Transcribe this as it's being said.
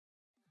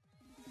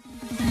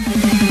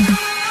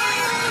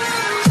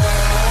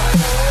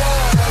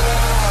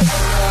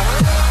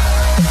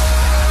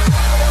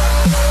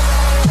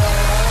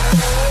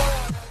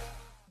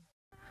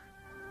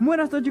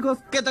Buenas todos chicos,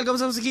 ¿qué tal? ¿Cómo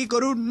estamos aquí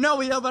con un nuevo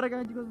video para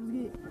acá chicos?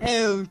 Aquí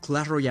en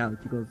Clash Royale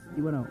chicos.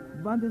 Y bueno,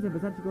 antes de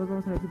empezar chicos,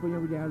 vamos a ver si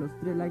podemos llegar a los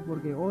 3 likes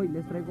porque hoy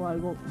les traigo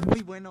algo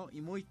muy bueno y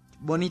muy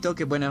bonito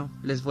que bueno,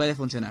 les puede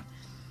funcionar.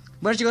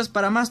 Bueno chicos,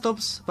 para más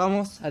tops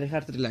vamos a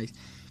dejar 3 likes.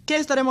 ¿Qué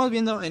estaremos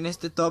viendo en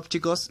este top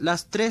chicos?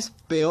 Las 3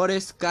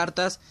 peores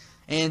cartas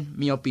en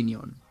mi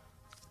opinión.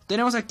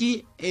 Tenemos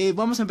aquí,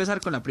 vamos a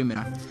empezar con la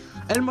primera,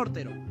 el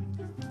mortero.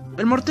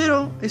 El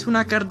mortero es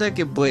una carta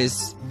que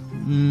pues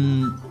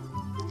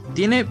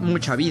tiene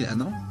mucha vida,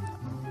 ¿no?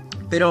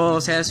 Pero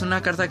o sea, es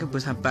una carta que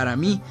pues para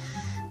mí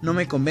no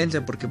me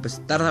convence porque pues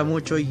tarda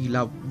mucho y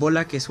la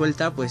bola que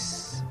suelta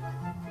pues,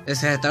 o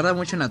sea, tarda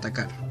mucho en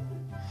atacar.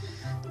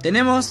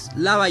 Tenemos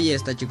la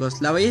ballesta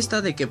chicos, la ballesta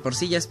de que por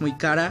sí ya es muy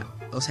cara,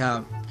 o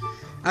sea,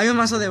 hay un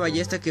mazo de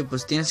ballesta que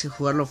pues tienes que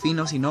jugarlo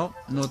fino, si no,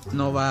 no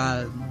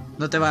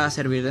te va a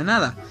servir de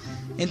nada.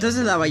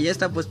 Entonces la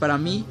ballesta pues para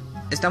mí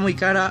está muy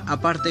cara,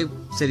 aparte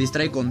se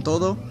distrae con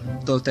todo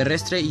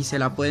terrestre y se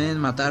la pueden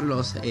matar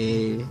los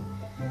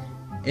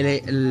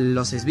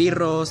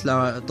esbirros,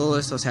 todo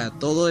eso, o sea,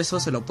 todo eso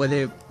se lo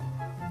puede,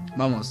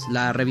 vamos,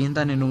 la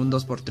revientan en un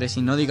 2x3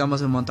 y no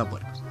digamos en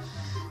montapuercos.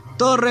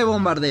 Torre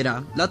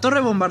bombardera, la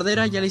torre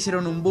bombardera ya le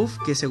hicieron un buff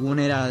que según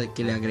era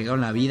que le agregaron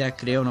la vida,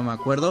 creo, no me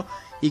acuerdo,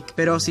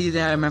 pero sí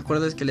me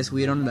acuerdo es que le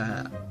subieron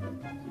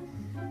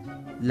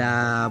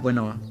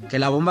bueno, que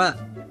la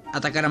bomba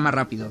atacara más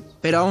rápido.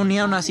 Pero aún y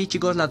aún así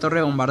chicos, la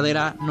torre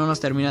bombardera no nos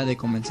termina de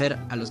convencer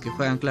a los que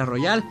juegan Clash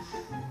Royale.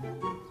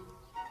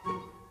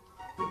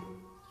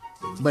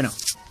 Bueno,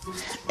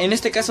 en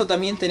este caso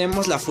también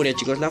tenemos la furia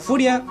chicos. La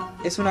furia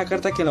es una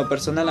carta que en lo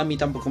personal a mí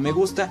tampoco me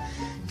gusta.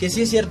 Que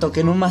sí es cierto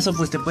que en un mazo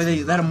pues te puede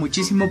ayudar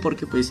muchísimo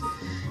porque pues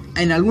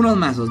en algunos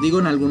mazos, digo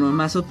en algunos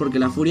mazos porque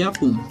la furia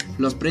pum,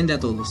 los prende a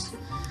todos.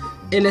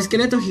 El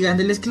esqueleto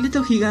gigante, el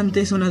esqueleto gigante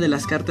es una de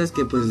las cartas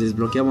que pues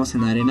desbloqueamos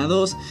en arena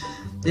 2.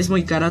 Es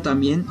muy cara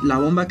también, la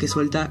bomba que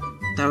suelta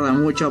tarda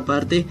mucho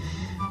aparte.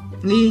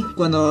 Y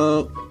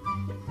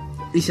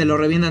se lo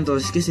revientan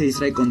todos, es que se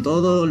distrae con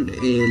todo,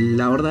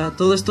 la horda,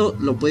 todo esto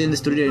lo pueden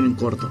destruir en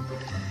corto.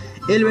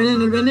 El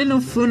veneno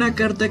fue una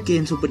carta que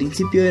en su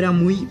principio era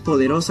muy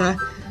poderosa,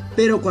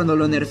 pero cuando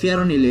lo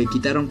nerfearon y le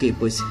quitaron que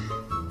pues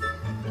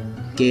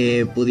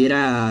que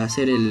pudiera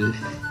hacer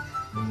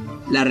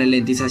la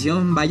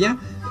ralentización, vaya,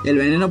 el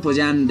veneno pues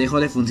ya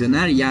dejó de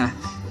funcionar y ya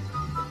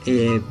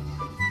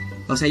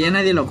o sea, ya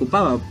nadie lo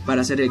ocupaba,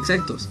 para ser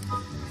exactos.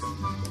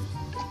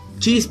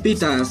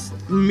 Chispitas,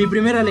 mi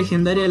primera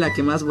legendaria, la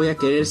que más voy a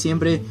querer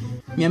siempre.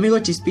 Mi amigo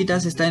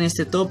Chispitas está en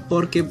este top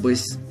porque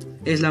pues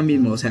es la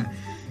misma, o sea,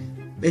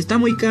 está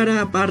muy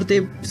cara,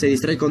 aparte se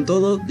distrae con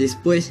todo,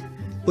 después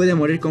puede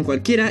morir con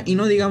cualquiera y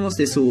no digamos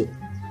de su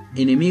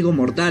enemigo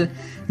mortal,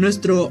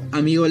 nuestro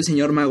amigo el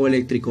señor mago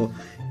eléctrico,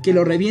 que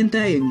lo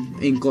revienta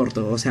en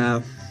corto, o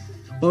sea,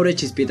 pobre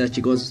Chispitas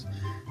chicos.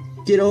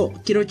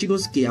 Quiero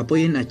chicos que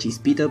apoyen a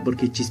Chispitas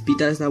porque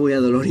Chispitas está muy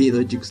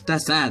adolorido chicos, está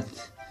sad.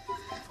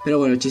 Pero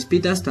bueno,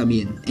 Chispitas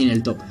también en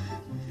el top.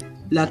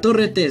 La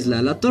torre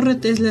Tesla, la torre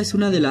Tesla es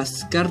una de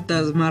las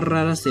cartas más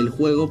raras del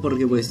juego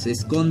porque pues se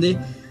esconde.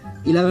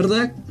 Y la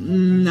verdad,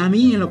 a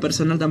mí en lo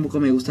personal tampoco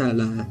me gusta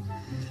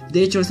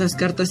De hecho estas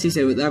cartas, si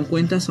se dan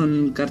cuenta,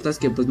 son cartas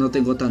que pues no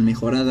tengo tan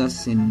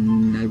mejoradas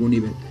en algún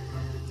nivel.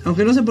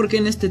 Aunque no sé por qué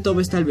en este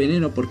top está el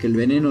veneno, porque el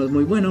veneno es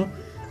muy bueno.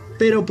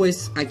 Pero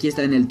pues aquí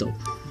está en el top.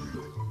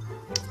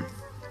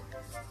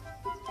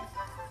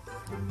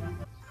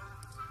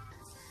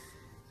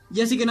 Y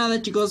así que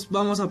nada chicos,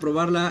 vamos a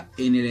probarla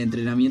en el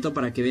entrenamiento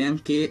para que vean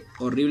qué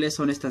horribles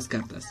son estas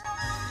cartas.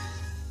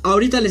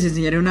 Ahorita les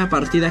enseñaré una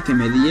partida que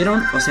me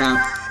dieron, o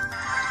sea,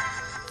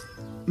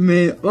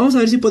 vamos a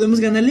ver si podemos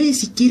ganarle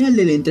siquiera el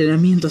del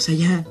entrenamiento, o sea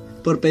ya,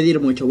 por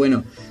pedir mucho.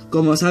 Bueno,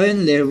 como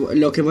saben,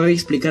 lo que voy a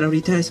explicar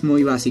ahorita es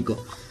muy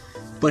básico.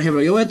 Por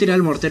ejemplo, yo voy a tirar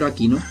el mortero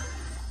aquí, ¿no?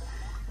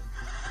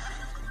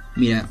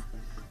 Mira.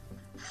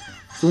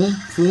 Fum,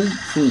 fum,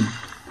 fum.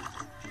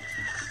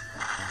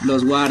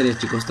 Los guardias,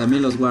 chicos,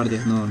 también los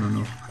guardias. No.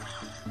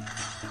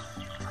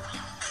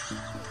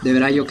 De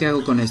verdad, ¿yo qué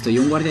hago con esto? Y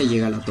un guardia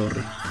llega a la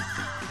torre.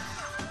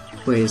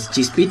 Pues,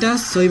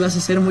 Chispitas, hoy vas a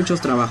hacer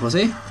muchos trabajos,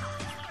 ¿eh?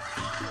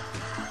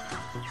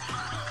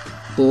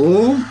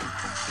 ¡Pum!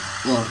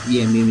 Oh,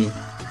 bien.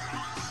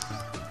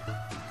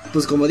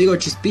 Pues como digo,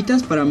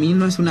 Chispitas para mí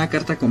no es una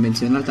carta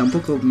convencional.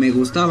 Tampoco me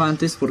gustaba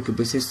antes porque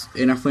pues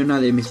fue una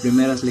de mis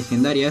primeras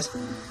legendarias.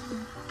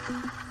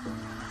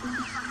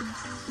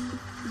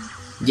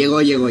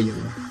 Llegó.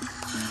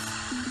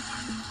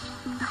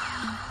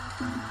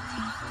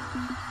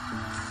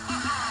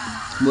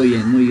 Muy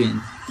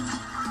bien.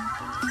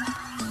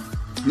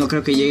 No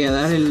creo que llegue a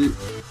dar el...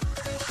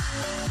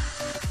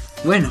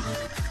 Bueno,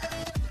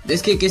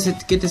 es que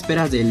 ¿qué te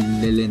esperas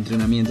del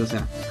entrenamiento? O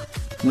sea,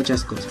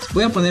 muchas cosas.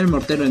 Voy a poner el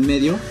mortero en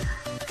medio.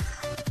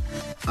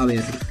 A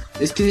ver,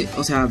 es que,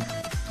 o sea,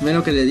 ven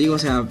lo que le digo, o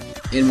sea,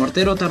 el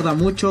mortero tarda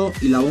mucho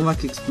y la bomba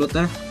que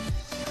explota...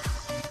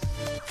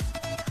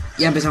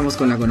 Ya empezamos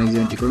con la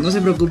conexión chicos, no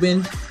se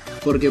preocupen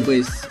porque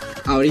pues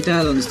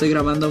ahorita donde estoy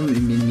grabando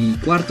en mi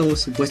cuarto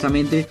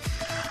supuestamente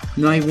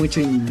no hay mucho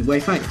en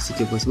wifi, así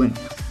que pues bueno.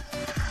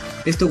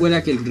 Esto huele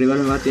a que el rival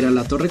me va a tirar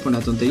la torre con la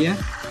tontería.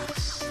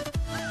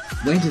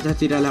 Voy a intentar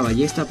tirar la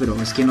ballesta, pero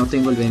es que no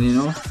tengo el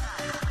veneno.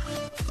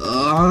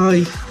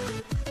 Ay.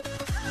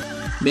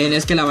 Ven,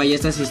 es que la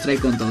ballesta se distrae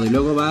con todo. Y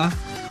luego va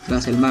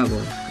tras el mago.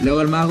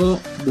 Luego el mago,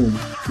 boom,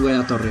 sube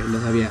la torre,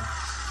 lo sabía.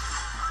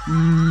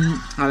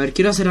 A ver,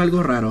 quiero hacer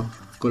algo raro.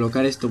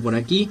 Colocar esto por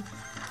aquí.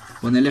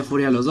 Ponerle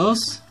furia a los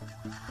dos.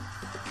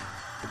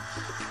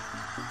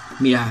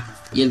 Mira,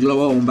 y el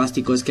globo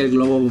bombástico. Es que el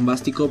globo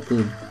bombástico,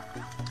 pum.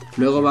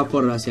 Luego va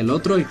por hacia el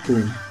otro y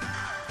pum.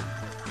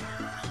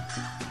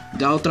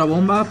 Da otra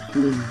bomba,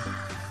 pum.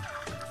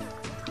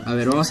 A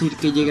ver, vamos a ir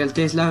que llegue al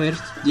Tesla. A ver,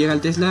 llega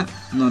el Tesla.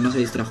 No, no se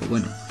distrajo.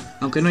 Bueno,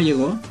 aunque no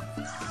llegó.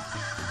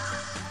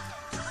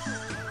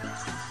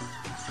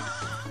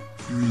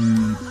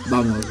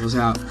 Vamos, o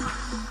sea,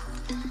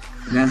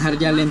 ganar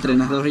ya al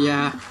entrenador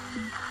ya.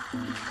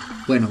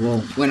 Bueno,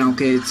 wow. Bueno,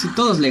 aunque si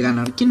todos le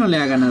ganan. ¿Quién no le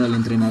ha ganado al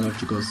entrenador,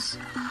 chicos?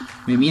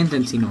 Me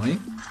mienten si no,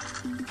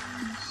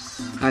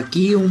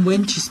 Aquí un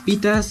buen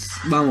chispitas.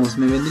 Vamos,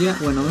 me vendría.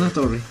 Bueno, una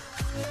torre.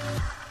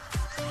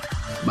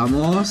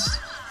 Vamos.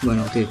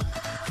 Bueno, ok.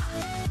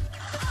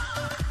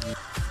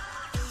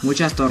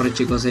 Muchas torres,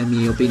 chicos, en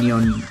mi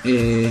opinión.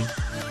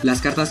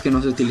 Las cartas que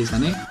no se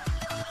utilizan,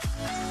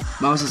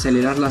 Vamos a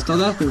acelerarlas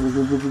todas.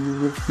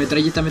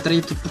 Metralleta,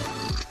 metralleta.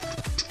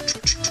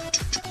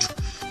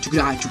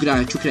 Chukra,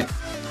 chukra, chukra.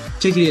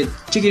 Check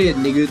it,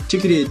 nigga,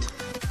 check it.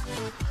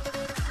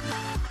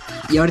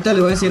 Y ahorita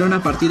le voy a hacer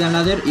una partida en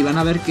ladder y van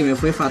a ver que me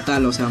fue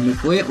fatal. O sea, me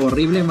fue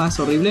horrible, más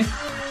horrible.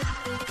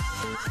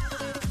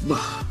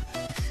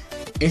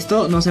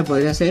 Esto no se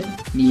podría hacer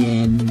ni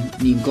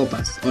en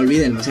copas.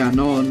 Olvídenlo, o sea,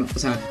 no, o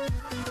sea.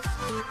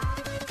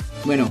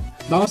 Bueno,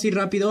 vamos a ir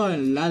rápido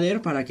al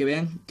ladder para que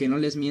vean que no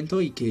les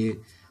miento y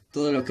que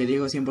todo lo que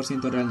digo es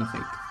 100% real, no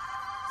fake.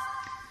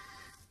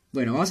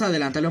 Bueno, vamos a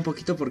adelantarle un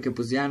poquito porque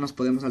pues ya nos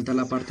podemos saltar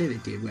la parte de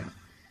que, bueno.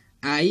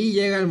 Ahí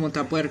llega el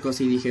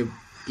montapuercos y dije,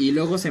 y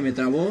luego se me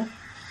trabó.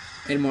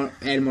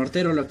 El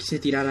mortero lo quise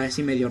tirar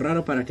así medio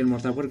raro para que el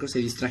montapuercos se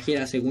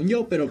distrajera según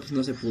yo, pero pues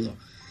no se pudo.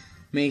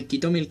 Me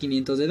quitó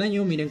 1500 de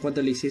daño. Miren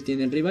cuánto elixir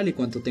tiene el rival y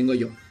cuánto tengo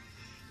yo.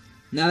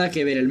 Nada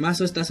que ver, el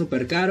mazo está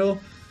súper caro.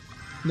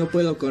 No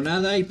puedo con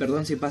nada. Y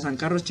perdón si pasan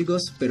carros,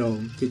 chicos, pero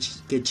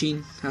que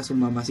chin a su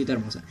mamacita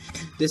hermosa.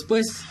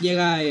 Después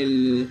llega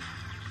el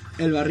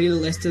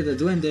barril este de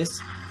duendes.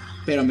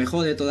 Pero me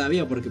jode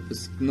todavía porque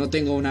pues no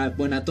tengo una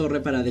buena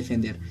torre para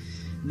defender.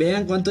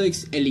 Vean cuánto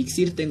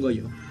elixir tengo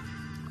yo.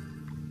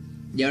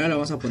 Y ahora lo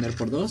vamos a poner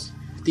por 2.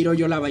 Tiro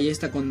yo la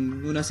ballesta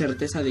con una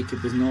certeza de que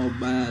pues no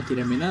va a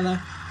tirarme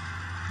nada.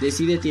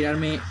 Decide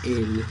tirarme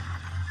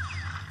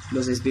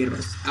los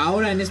esbirros.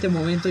 Ahora en este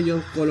momento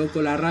yo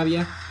coloco la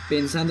rabia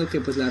pensando que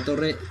pues la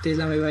torre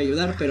Tesla me iba a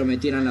ayudar, pero me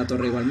tiran la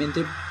torre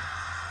igualmente.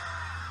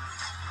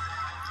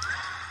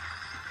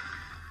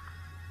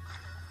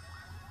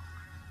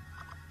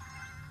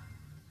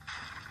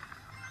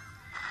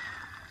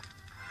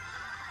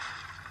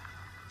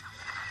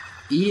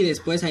 Y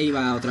después ahí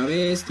va otra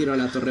vez, tiro a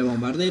la torre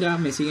bombardera,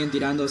 me siguen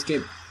tirando, es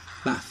que...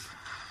 ¡Baf!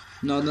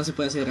 No se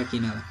puede hacer aquí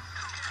nada.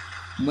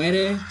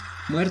 Muerte,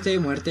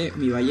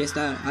 mi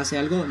ballesta hace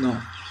algo,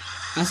 no.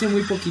 Hace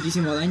muy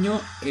poquitísimo daño,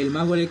 el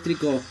mago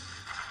eléctrico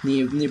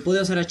ni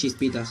puede usar a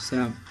chispitas, o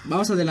sea,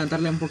 vamos a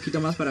adelantarle un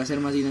poquito más para hacer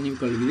más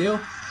dinámico el video.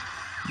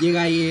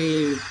 Llega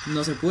ahí,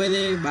 no se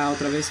puede, va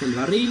otra vez el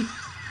barril,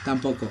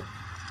 tampoco.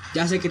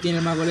 Ya sé que tiene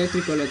el mago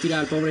eléctrico, le tira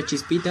al pobre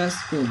chispitas,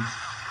 ¡pum!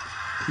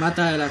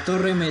 Mata a la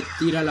torre, me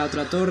tira a la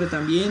otra torre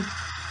también.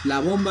 La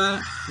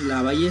bomba,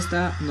 la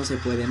ballesta, no se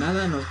puede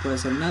nada, no puede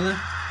hacer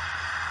nada.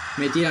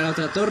 Me tira a la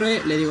otra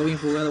torre, le digo bien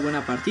jugado,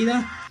 buena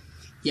partida.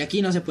 Y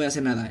aquí no se puede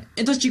hacer nada.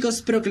 Entonces chicos,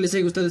 espero que les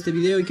haya gustado este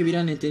video y que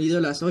hubieran entendido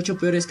las 8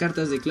 peores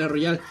cartas de Clash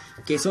Royale,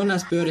 que son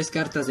las peores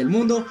cartas del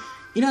mundo.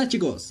 Y nada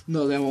chicos,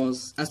 nos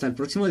vemos hasta el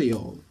próximo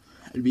video.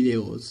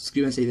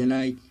 Suscríbanse y den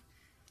like.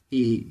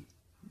 Y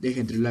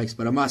dejen 3 likes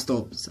para más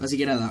tops. Así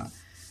que nada,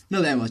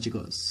 nos vemos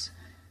chicos.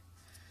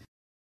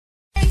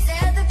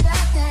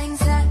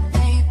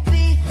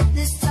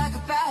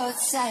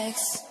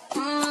 Sex.